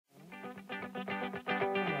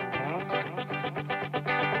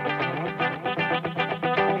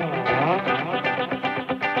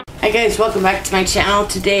Hi guys, welcome back to my channel.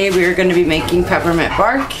 Today we are going to be making peppermint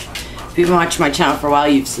bark. If you've been watching my channel for a while,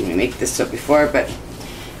 you've seen me make this soap before, but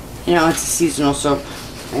you know, it's a seasonal soap.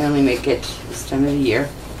 I only make it this time of the year.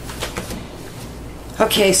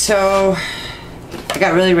 Okay, so I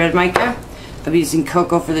got really red mica. I'm using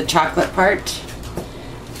cocoa for the chocolate part,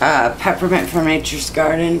 peppermint from Nature's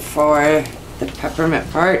Garden for the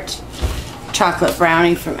peppermint part, chocolate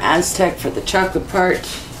brownie from Aztec for the chocolate part.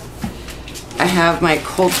 I have my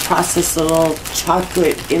cold processed little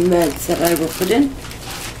chocolate embeds that I will put in.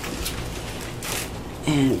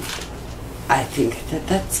 And I think that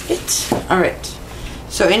that's it. Alright,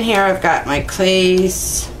 so in here I've got my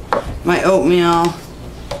clays, my oatmeal,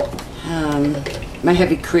 my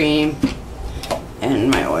heavy cream,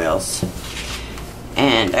 and my oils.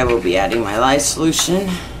 And I will be adding my lye solution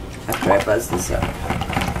after I buzz this up.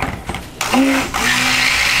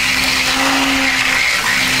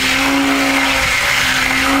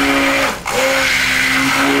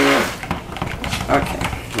 Okay,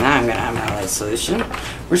 now I'm going to add my lye solution.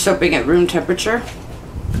 We're soaping at room temperature,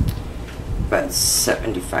 about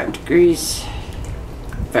 75 degrees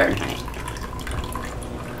Fahrenheit.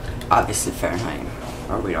 Obviously Fahrenheit,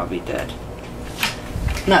 or we'd all be dead.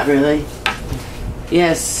 Not really.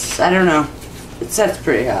 Yes, I don't know. It sets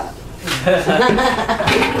pretty hot.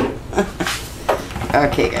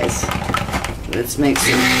 Okay guys, let's make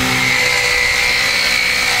some.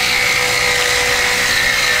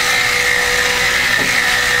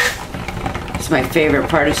 It's my favorite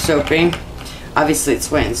part of soaping. Obviously it's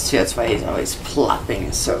Wayne's too, that's why he's always plopping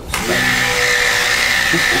his soaps.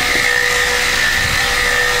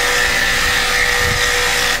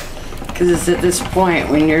 Because it's at this point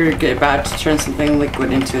when you're about to turn something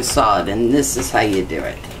liquid into a solid, and this is how you do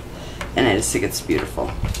it. And I just think it's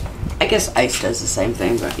beautiful. I guess ice does the same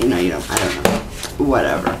thing, but you know, I don't know.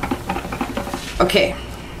 Whatever. Okay.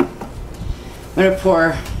 I'm going to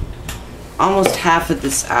pour almost half of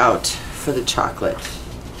this out for the chocolate.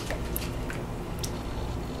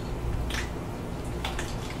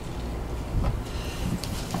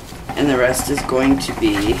 And the rest is going to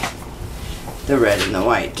be the red and the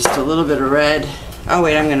white. Just a little bit of red. Oh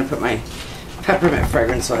wait, I'm going to put my peppermint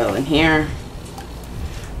fragrance oil in here.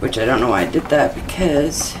 Which I don't know why I did that,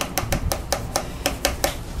 because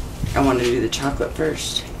I want to do the chocolate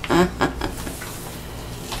first.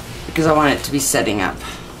 Because I want it to be setting up.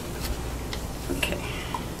 Okay.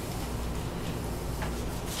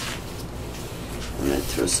 I'm going to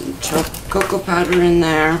throw some cocoa powder in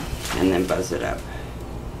there and then buzz it up.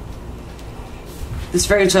 This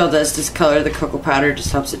fragrance oil does discolor. The cocoa powder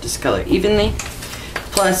just helps it discolor evenly.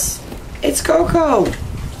 Plus, it's cocoa.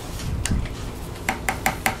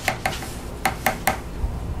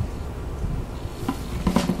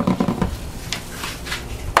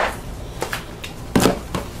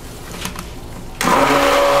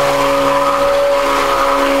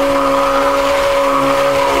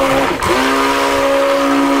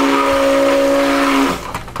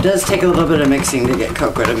 It does take a little bit of mixing to get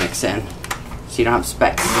cocoa to mix in, so you don't have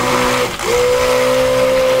specks.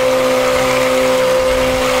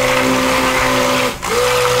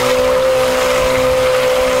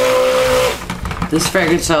 This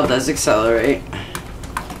fragrance oil does accelerate,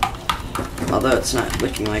 although it's not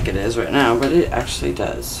looking like it is right now, but it actually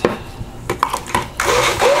does.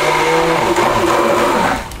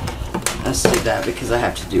 Let's do that because I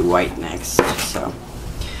have to do white next. So,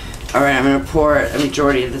 all right, I'm going to pour a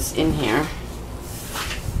majority of this in here.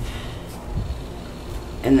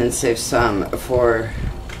 And then save some for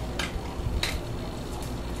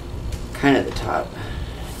kind of the top,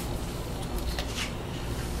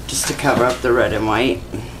 just to cover up the red and white.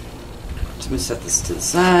 So I'm going to set this to the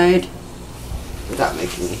side without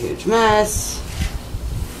making a huge mess,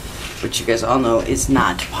 which you guys all know is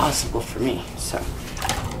not possible for me. So,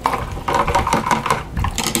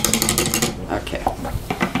 okay,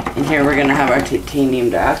 and here we're going to have our titanium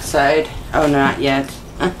dioxide. Oh, not yet.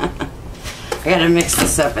 I gotta mix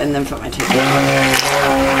this up and then put my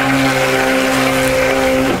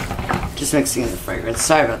just mixing the fragrance.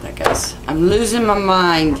 Sorry about that, guys. I'm losing my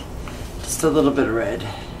mind. Just a little bit of red.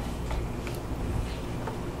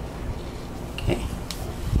 Okay.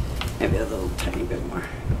 Maybe a little tiny bit more.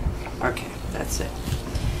 Okay, that's it.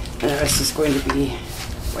 And the rest is going to be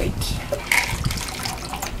white.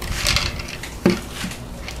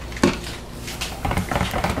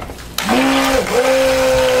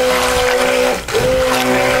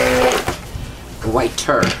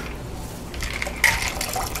 Whiter.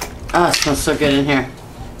 Oh, it smells so good in here.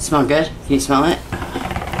 Smell good? Can you smell it?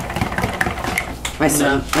 My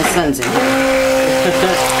son's in here.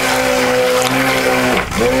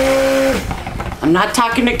 I'm not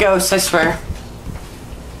talking to ghosts, I swear.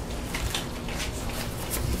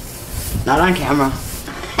 Not on camera.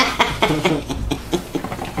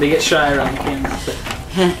 They get shy around camera.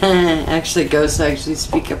 Actually, ghosts actually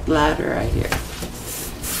speak up louder, I hear.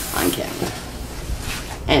 On camera.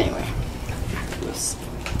 Anyway.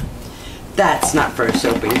 That's not for a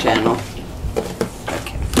soaping channel.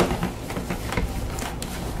 Okay.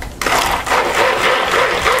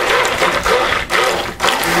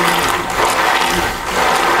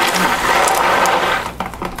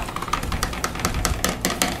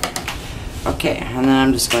 Okay, and then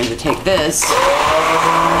I'm just going to take this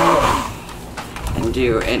and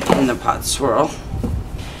do an in the pot swirl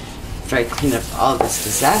after I clean up all this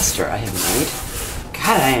disaster I have made.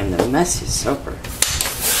 God, I am the messiest soaper.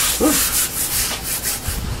 Whew.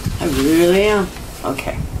 I really am.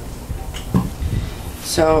 Okay.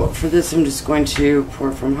 So for this, I'm just going to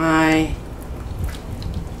pour from high.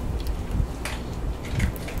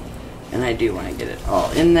 And I do want to get it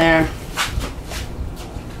all in there.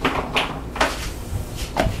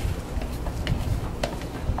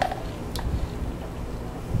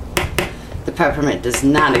 The peppermint does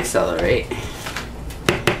not accelerate.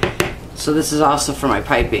 So this is also for my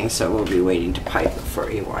piping, so we'll be waiting to pipe it for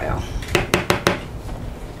a while.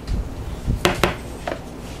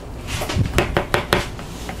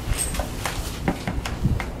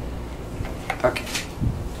 Okay.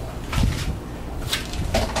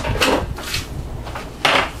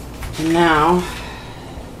 And now,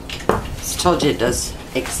 as I told you, it does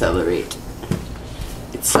accelerate.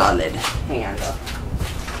 It's solid. Hang on though.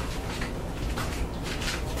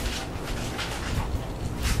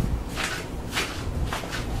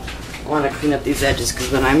 I want to clean up these edges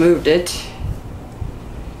because when I moved it,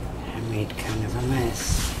 I made kind of a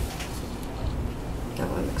mess. That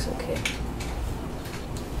one looks okay.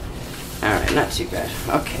 Alright, not too bad.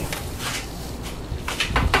 Okay.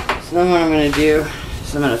 So then what I'm going to do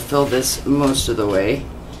is I'm going to fill this most of the way.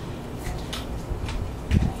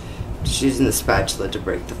 Just using the spatula to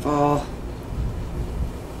break the fall.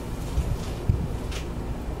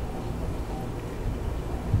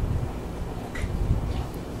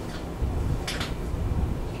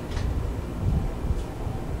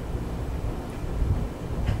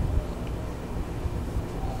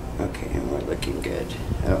 Okay, and we're looking good.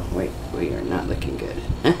 Oh, wait, we are not looking good.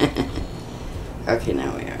 Okay,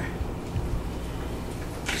 now we are.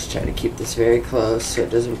 Just try to keep this very close so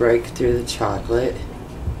it doesn't break through the chocolate.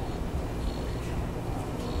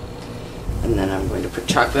 And then I'm going to put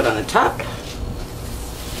chocolate on the top.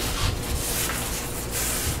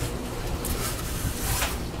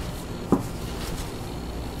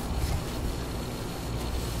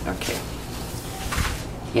 Okay.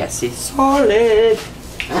 Yeah, see, solid.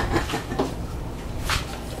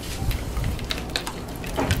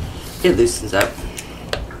 It loosens up.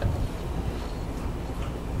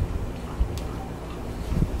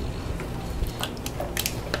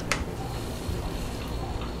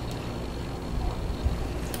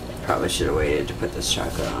 Probably should have waited to put this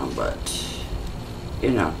chocolate on, but you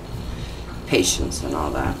know, patience and all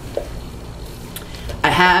that. I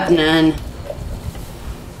have none.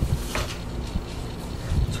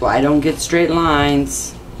 That's why I don't get straight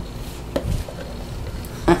lines.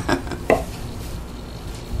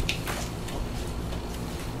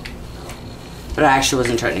 But I actually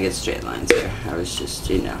wasn't trying to get straight lines here. I was just,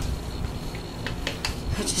 you know,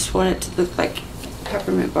 I just want it to look like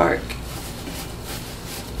peppermint bark.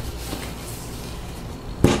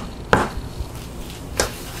 Alright,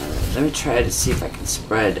 let me try to see if I can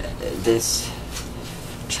spread this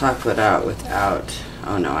chocolate out without,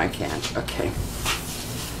 oh no, I can't. Okay.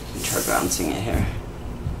 Let me try bouncing it here.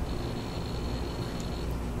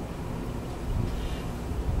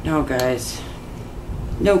 No, guys.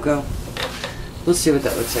 No go. We'll see what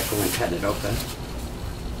that looks like when we cut it open.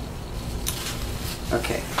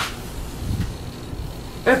 Okay.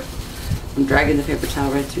 Oh, I'm dragging the paper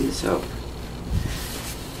towel right through the soap.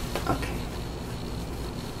 Okay.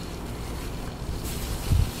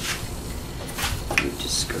 Let me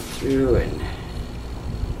just go through and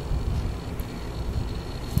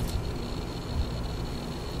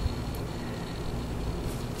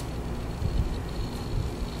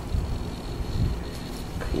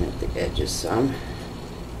clean up the edges some.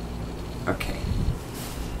 Okay.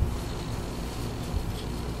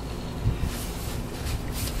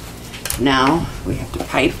 Now we have to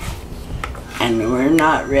pipe, and we're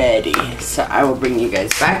not ready. So I will bring you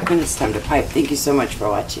guys back when it's time to pipe. Thank you so much for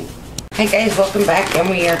watching. Hey guys, welcome back, and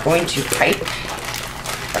we are going to pipe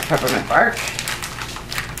our peppermint bark.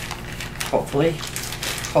 Hopefully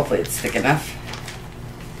it's thick enough.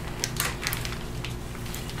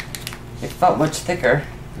 It felt much thicker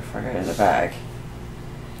before I got it in the bag.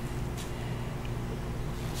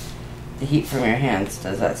 The heat from your hands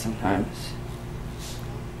does that sometimes.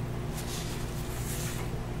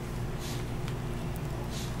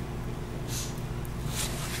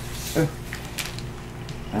 Ooh.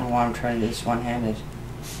 I don't want to try to do this one-handed.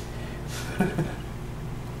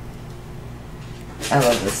 I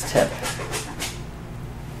love this tip.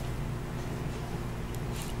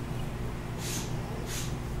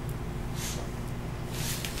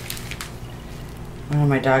 One of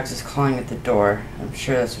my dogs is clawing at the door. I'm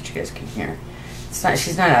sure that's what you guys can hear. It's not.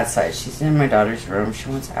 She's not outside. She's in my daughter's room. She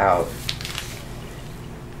wants out.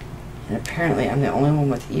 And apparently I'm the only one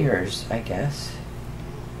with ears, I guess,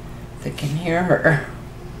 that can hear her.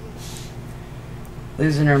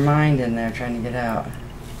 Losing her mind in there trying to get out.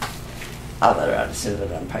 I'll let her out as soon as I'm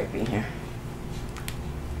done piping here.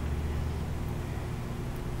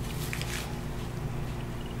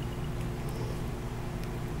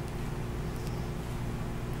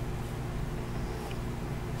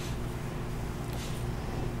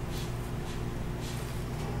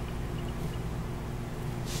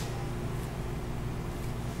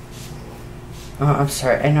 Oh, I'm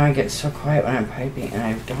sorry. I know I get so quiet when I'm piping, and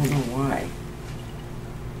I don't know why.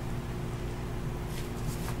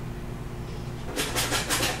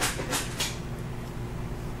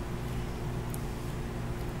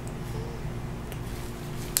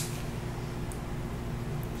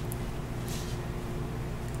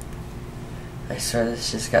 I swear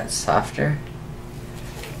this just got softer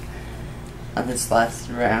on this last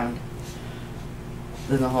round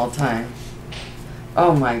than the whole time.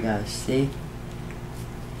 Oh my gosh, see?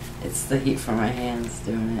 It's the heat from my hands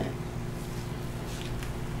doing it.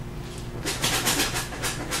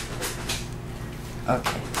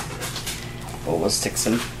 Okay. Well, we'll stick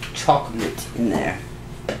some chocolate in there.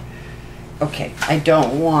 Okay, I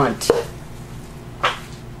don't want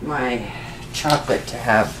my chocolate to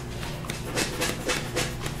have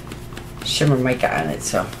shimmer mica on it,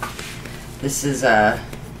 so this is a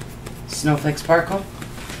Snowflake Sparkle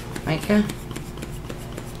mica.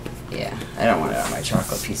 Yeah, I don't want it on my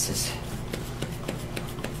chocolate pieces.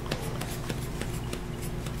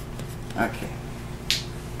 Okay.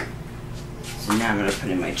 So now I'm going to put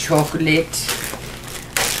in my chocolate.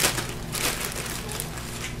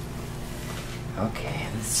 Okay,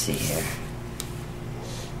 let's see here.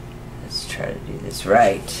 Let's try to do this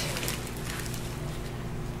right.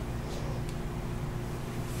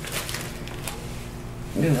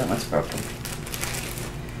 Ooh, that one's broken.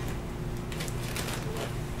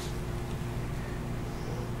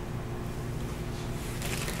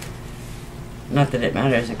 Not that it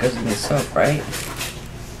matters, it goes in the soap, right?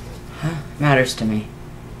 Huh? Matters to me.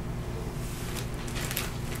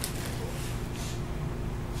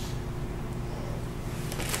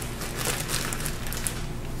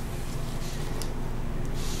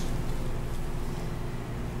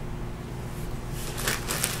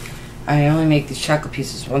 I only make these chocolate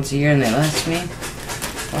pieces once a year and they last me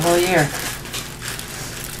the whole year.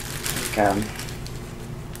 Like,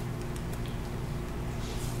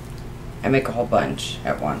 I make a whole bunch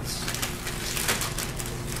at once.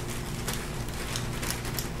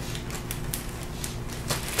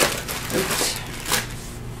 Oops.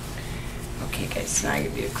 Okay guys, now I'll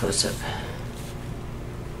give you a close-up.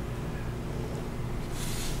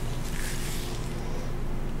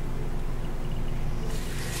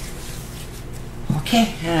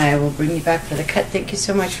 Okay, and I will bring you back for the cut. Thank you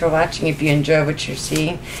so much for watching. If you enjoy what you're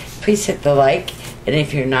seeing, please hit the like. And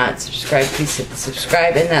if you're not subscribed, please hit the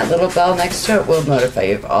subscribe. And that little bell next to it will notify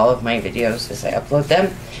you of all of my videos as I upload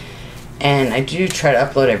them. And I do try to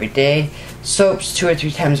upload every day. Soaps 2 or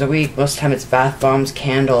 3 times a week. Most of the time it's bath bombs,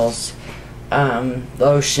 candles,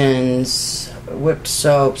 lotions, whipped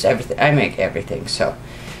soaps, everything. I make everything. So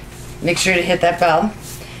make sure to hit that bell.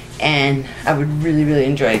 And I would really, really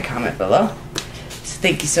enjoy a comment below.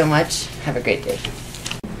 Thank you so much. Have a great day.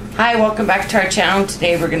 Hi, welcome back to our channel.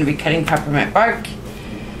 Today we're going to be cutting peppermint bark.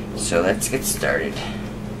 So let's get started.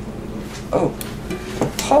 Oh,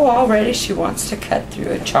 already she wants to cut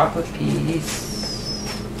through a chocolate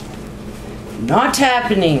piece. Not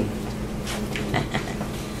happening.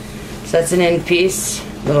 So that's an end piece.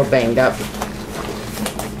 A little banged up.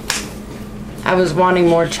 I was wanting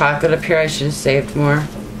more chocolate up here. I should have saved more.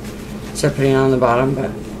 So putting it on the bottom, but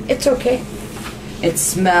it's okay. It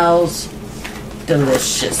smells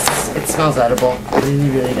delicious. It smells edible. It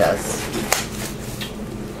really, really does.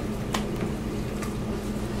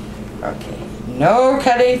 Okay. No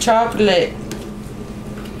cutting chocolate.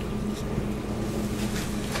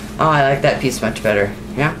 Oh, I like that piece much better.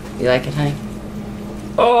 Yeah? You like it, honey?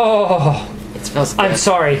 Oh! It smells good. I'm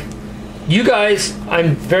sorry. You guys,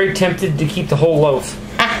 I'm very tempted to keep the whole loaf.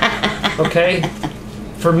 Okay?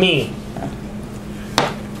 For me.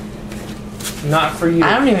 Not for you.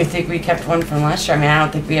 I don't even think we kept one from last year. I mean, I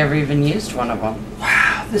don't think we ever even used one of them.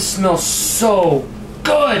 Wow, this smells so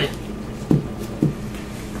good.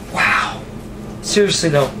 Wow. Seriously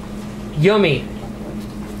though, yummy.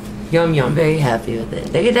 Yum yum. I'm very happy with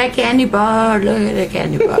it. Look at that candy bar. Look at that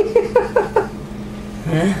candy bar.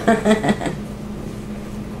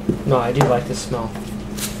 No, I do like the smell.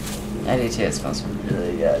 I do too. It smells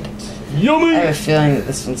really good. Yummy. I have a feeling that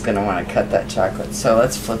this one's going to want to cut that chocolate, so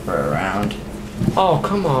let's flip her around. Oh,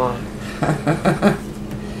 come on.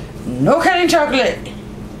 No cutting chocolate!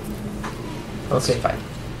 Okay. Fine.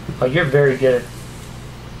 Oh, you're very good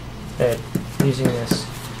at using this.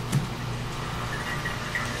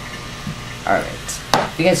 Alright.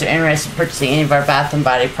 If you guys are interested in purchasing any of our Bath &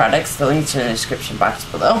 Body products, the links are in the description box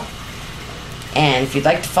below. And if you'd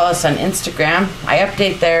like to follow us on Instagram, I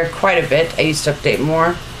update there quite a bit. I used to update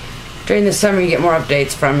more. During the summer, you get more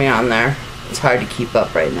updates from me on there. It's hard to keep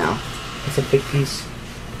up right now. It's a big piece.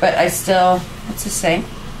 But I still, it's the same.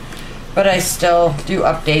 But I still do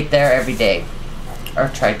update there every day. Or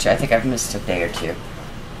try to. I think I've missed a day or two.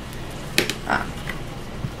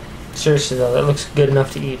 Seriously though, that looks good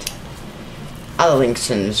enough to eat. All the links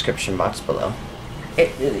in the description box below.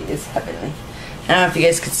 It really is heavenly. I don't know if you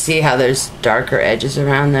guys could see how there's darker edges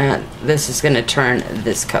around that. This is going to turn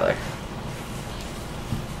this color.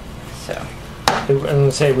 So. I'm going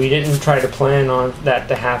to say we didn't try to plan on that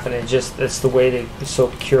to happen. It's the way the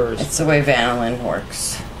soap cures. It's the way vanillin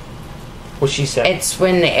works. What she said. It's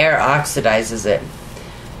when the air oxidizes it.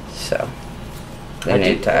 So.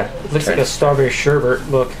 It looks like a strawberry sherbet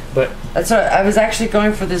look, but that's what I was actually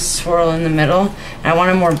going for, this swirl in the middle. And I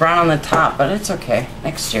wanted more brown on the top, but it's okay.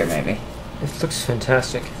 Next year maybe. it looks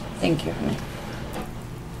fantastic. Thank you, honey.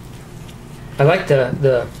 I like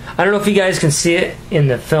the I don't know if you guys can see it in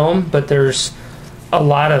the film, but there's a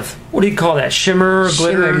lot of, what do you call that? Shimmer,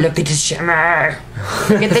 glitter? Look at the shimmer.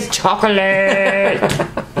 Look at the chocolate.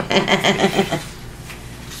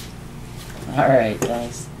 Alright,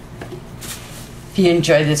 guys. If you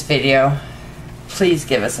enjoyed this video, please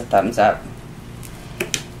give us a thumbs up.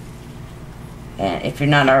 And if you're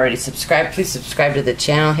not already subscribed, please subscribe to the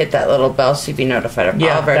channel. Hit that little bell so you'll be notified of all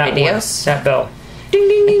of our videos. That bell. Ding,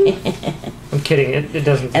 ding, ding. I'm kidding. It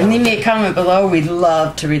doesn't. And leave me a comment below. We'd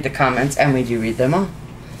love to read the comments, and we do read them all.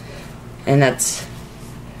 And that's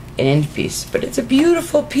an end piece. But it's a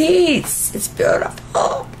beautiful piece. It's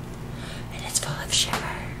beautiful. And it's full of sugar.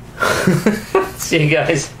 See you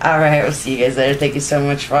guys. Alright, we'll see you guys later. Thank you so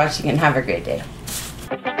much for watching, and have a great day.